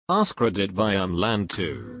AskReddit by Unland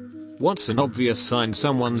 2. What's an obvious sign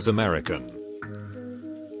someone's American?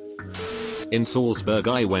 In Salzburg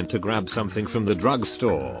I went to grab something from the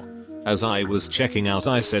drugstore. As I was checking out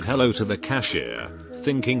I said hello to the cashier,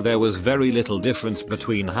 thinking there was very little difference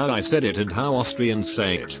between how I said it and how Austrians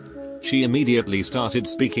say it. She immediately started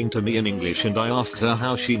speaking to me in English and I asked her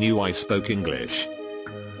how she knew I spoke English.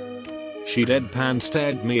 She deadpan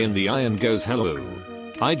stared me in the eye and goes hello.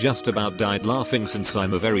 I just about died laughing since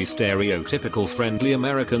I'm a very stereotypical friendly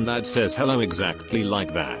American that says hello exactly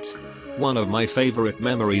like that. One of my favorite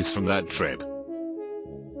memories from that trip.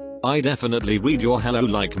 I definitely read your hello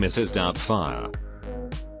like Mrs. Doubtfire.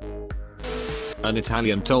 An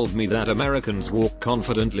Italian told me that Americans walk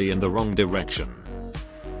confidently in the wrong direction.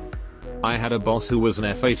 I had a boss who was an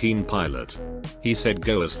F-18 pilot. He said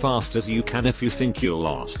go as fast as you can if you think you're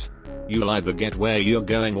lost. You'll either get where you're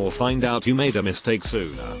going or find out you made a mistake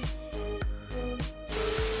sooner.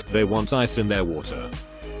 They want ice in their water.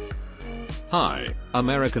 Hi,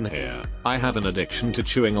 American here. I have an addiction to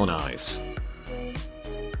chewing on ice.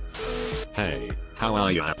 Hey, how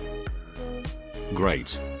are ya?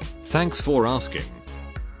 Great. Thanks for asking.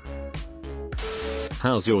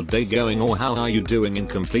 How's your day going or how are you doing in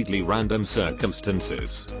completely random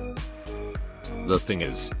circumstances? The thing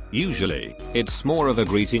is, usually, it's more of a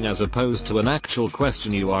greeting as opposed to an actual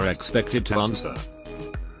question you are expected to answer.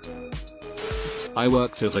 I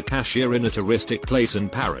worked as a cashier in a touristic place in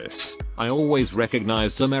Paris. I always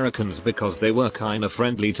recognized Americans because they were kinda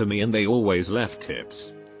friendly to me and they always left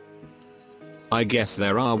tips. I guess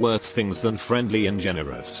there are worse things than friendly and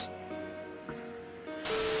generous.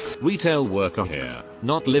 Retail worker here,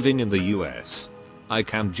 not living in the US. I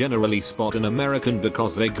can generally spot an American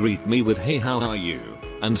because they greet me with hey how are you,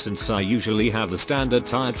 and since I usually have the standard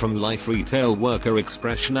tired from life retail worker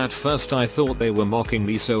expression at first I thought they were mocking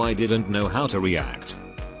me so I didn't know how to react.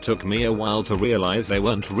 Took me a while to realize they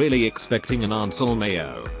weren't really expecting an ansel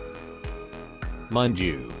mayo. Mind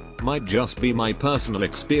you, might just be my personal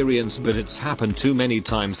experience but it's happened too many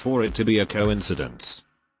times for it to be a coincidence.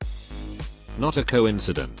 Not a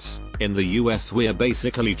coincidence. In the US we're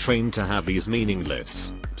basically trained to have these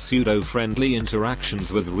meaningless, pseudo-friendly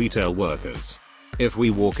interactions with retail workers. If we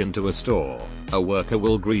walk into a store, a worker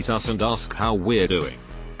will greet us and ask how we're doing.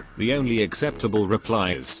 The only acceptable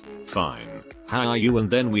reply is, fine, how are you, and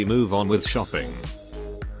then we move on with shopping.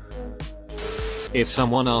 If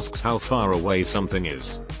someone asks how far away something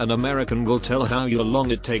is, an American will tell how long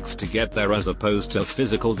it takes to get there as opposed to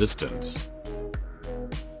physical distance.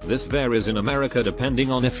 This varies in America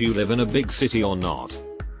depending on if you live in a big city or not.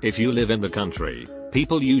 If you live in the country,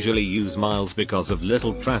 people usually use miles because of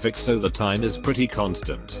little traffic so the time is pretty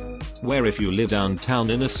constant. Where if you live downtown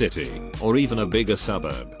in a city, or even a bigger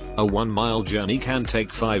suburb, a 1-mile journey can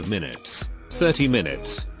take 5 minutes, 30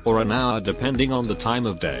 minutes, or an hour depending on the time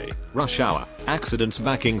of day, rush hour, accidents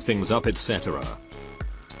backing things up, etc.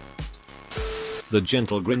 The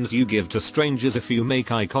gentle grins you give to strangers if you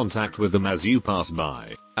make eye contact with them as you pass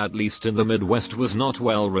by, at least in the Midwest, was not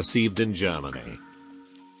well received in Germany.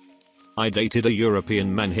 I dated a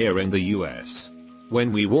European man here in the US.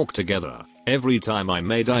 When we walked together, every time I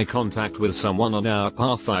made eye contact with someone on our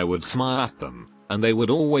path I would smile at them, and they would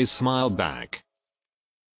always smile back.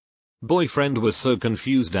 Boyfriend was so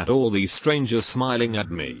confused at all these strangers smiling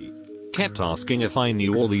at me. Kept asking if I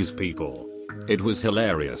knew all these people. It was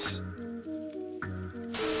hilarious.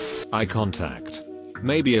 Eye contact.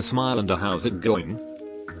 Maybe a smile and a how's it going?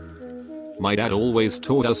 My dad always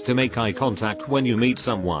taught us to make eye contact when you meet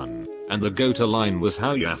someone, and the go-to line was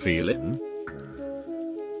how ya feelin'?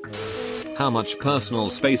 How much personal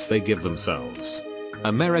space they give themselves.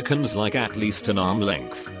 Americans like at least an arm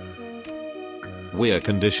length. We're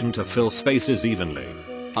conditioned to fill spaces evenly.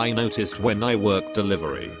 I noticed when I worked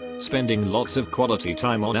delivery, spending lots of quality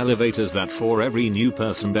time on elevators that for every new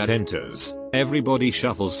person that enters, everybody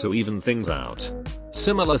shuffles to even things out.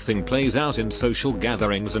 Similar thing plays out in social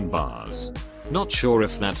gatherings and bars. Not sure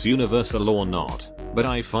if that's universal or not, but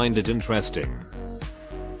I find it interesting.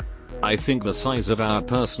 I think the size of our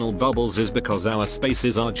personal bubbles is because our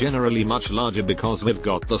spaces are generally much larger because we've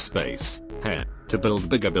got the space, to build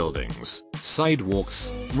bigger buildings,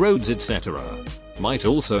 sidewalks, roads, etc. Might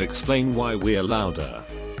also explain why we're louder.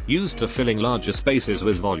 Used to filling larger spaces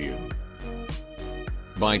with volume.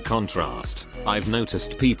 By contrast, I've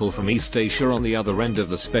noticed people from East Asia on the other end of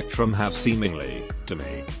the spectrum have seemingly, to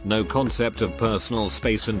me, no concept of personal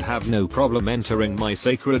space and have no problem entering my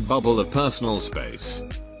sacred bubble of personal space.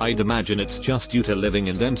 I'd imagine it's just due to living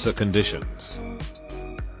in denser conditions.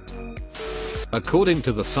 According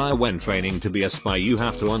to the sire, when training to be a spy you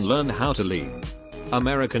have to unlearn how to lean.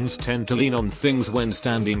 Americans tend to lean on things when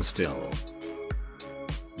standing still.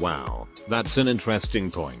 Wow, that's an interesting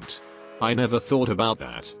point. I never thought about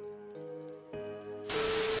that.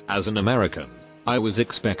 As an American, I was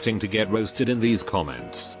expecting to get roasted in these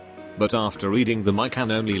comments. But after reading them I can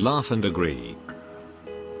only laugh and agree.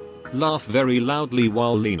 Laugh very loudly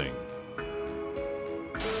while leaning.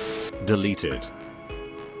 Deleted.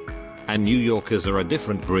 And New Yorkers are a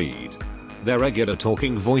different breed. Their regular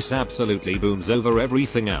talking voice absolutely booms over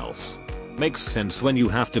everything else. Makes sense when you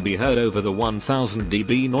have to be heard over the 1000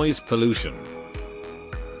 dB noise pollution.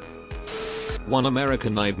 One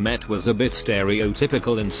American I've met was a bit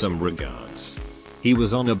stereotypical in some regards. He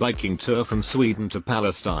was on a biking tour from Sweden to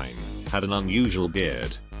Palestine, had an unusual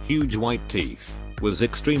beard, huge white teeth, was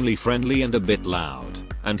extremely friendly and a bit loud,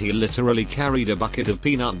 and he literally carried a bucket of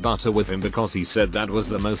peanut butter with him because he said that was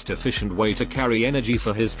the most efficient way to carry energy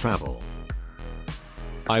for his travel.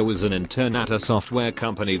 I was an intern at a software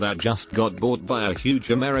company that just got bought by a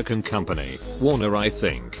huge American company, Warner I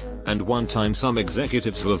think, and one time some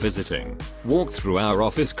executives were visiting, walked through our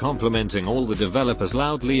office complimenting all the developers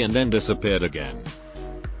loudly and then disappeared again.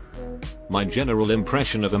 My general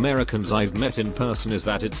impression of Americans I've met in person is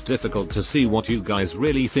that it's difficult to see what you guys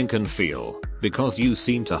really think and feel, because you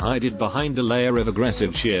seem to hide it behind a layer of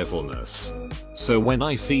aggressive cheerfulness. So when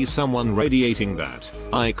I see someone radiating that,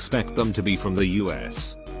 I expect them to be from the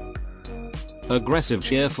US. Aggressive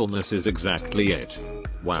cheerfulness is exactly it.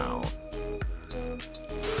 Wow.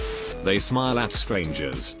 They smile at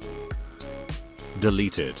strangers.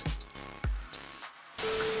 Deleted.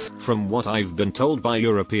 From what I've been told by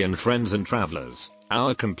European friends and travelers,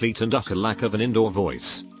 our complete and utter lack of an indoor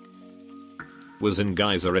voice was in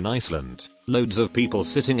Geyser in Iceland. Loads of people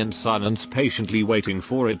sitting in silence patiently waiting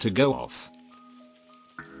for it to go off.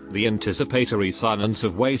 The anticipatory silence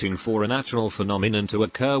of waiting for a natural phenomenon to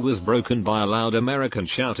occur was broken by a loud American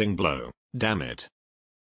shouting blow, "Damn it."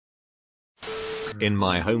 In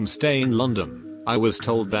my homestay in London, I was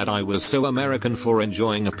told that I was so American for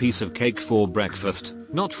enjoying a piece of cake for breakfast,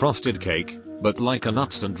 not frosted cake, but like a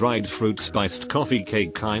nuts and dried fruit spiced coffee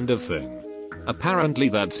cake kind of thing. Apparently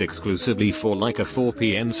that's exclusively for like a 4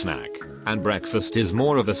 PM snack, and breakfast is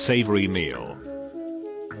more of a savory meal.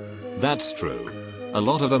 That's true. A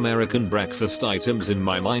lot of American breakfast items in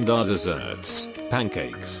my mind are desserts,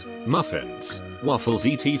 pancakes, muffins, waffles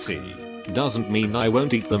etc. Doesn't mean I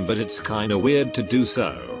won't eat them, but it's kinda weird to do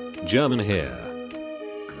so. German here.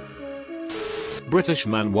 British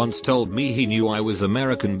man once told me he knew I was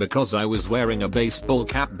American because I was wearing a baseball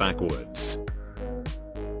cap backwards.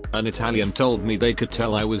 An Italian told me they could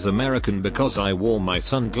tell I was American because I wore my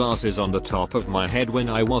sunglasses on the top of my head when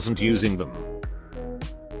I wasn't using them.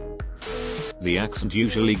 The accent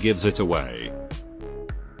usually gives it away.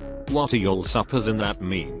 What are y'all suppers and that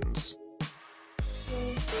means?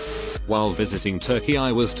 While visiting Turkey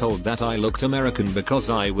I was told that I looked American because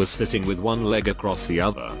I was sitting with one leg across the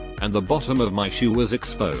other, and the bottom of my shoe was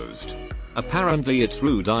exposed. Apparently it's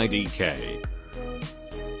rude IDK.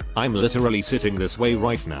 I'm literally sitting this way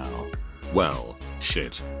right now. Well,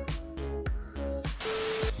 shit.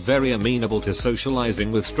 Very amenable to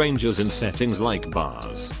socializing with strangers in settings like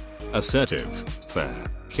bars. Assertive, fair,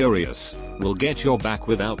 curious, will get your back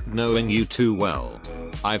without knowing you too well.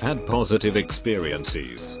 I've had positive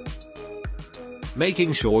experiences.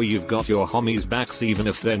 Making sure you've got your homies' backs even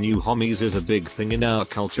if they're new homies is a big thing in our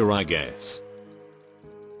culture I guess.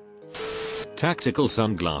 Tactical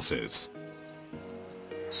sunglasses.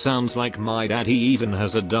 Sounds like my dad, he even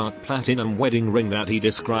has a dark platinum wedding ring that he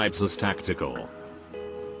describes as tactical.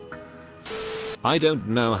 I don't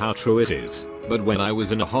know how true it is, but when I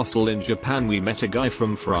was in a hostel in Japan we met a guy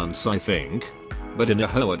from France I think. But in a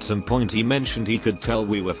ho at some point he mentioned he could tell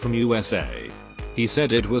we were from USA. He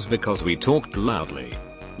said it was because we talked loudly.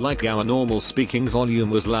 Like our normal speaking volume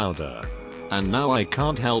was louder. And now I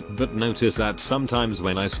can't help but notice that sometimes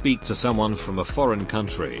when I speak to someone from a foreign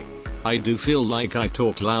country, I do feel like I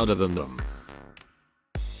talk louder than them.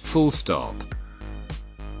 Full stop.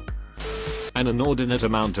 An inordinate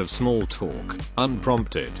amount of small talk,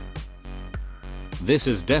 unprompted. This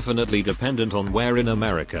is definitely dependent on where in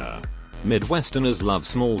America. Midwesterners love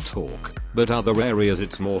small talk, but other areas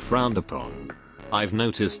it's more frowned upon. I've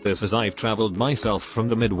noticed this as I've traveled myself from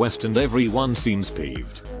the Midwest and everyone seems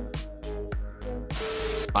peeved.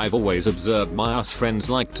 I've always observed my US friends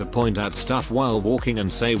like to point at stuff while walking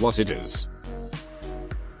and say what it is.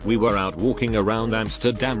 We were out walking around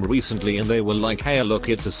Amsterdam recently and they were like, hey look,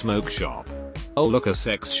 it's a smoke shop. Oh look, a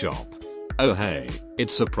sex shop. Oh hey,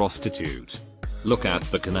 it's a prostitute. Look at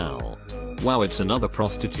the canal. Wow, it's another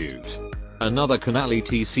prostitute. Another canal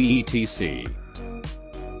etc etc.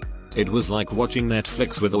 It was like watching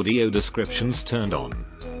Netflix with audio descriptions turned on.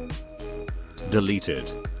 Deleted.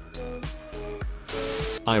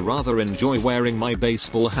 I rather enjoy wearing my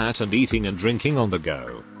baseball hat and eating and drinking on the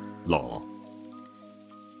go. Lol.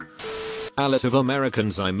 A lot of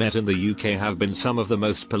Americans I met in the UK have been some of the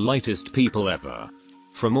most politest people ever.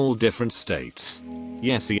 From all different states.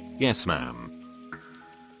 Yes ma'am.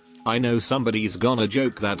 I know somebody's gonna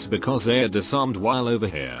joke that's because they're disarmed while over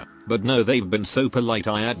here, but no, they've been so polite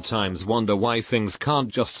I at times wonder why things can't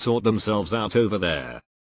just sort themselves out over there.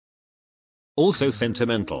 Also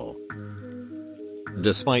sentimental.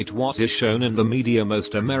 Despite what is shown in the media,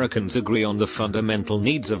 most Americans agree on the fundamental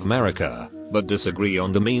needs of America, but disagree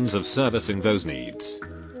on the means of servicing those needs.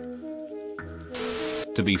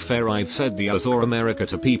 To be fair, I've said the Us or America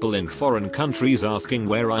to people in foreign countries asking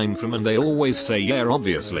where I'm from, and they always say yeah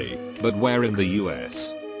obviously, but where in the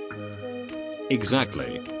US?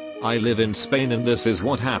 Exactly. I live in Spain and this is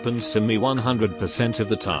what happens to me 100% of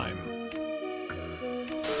the time.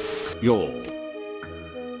 Y'all.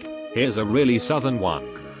 Here's a really southern one.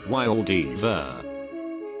 Wild Eva.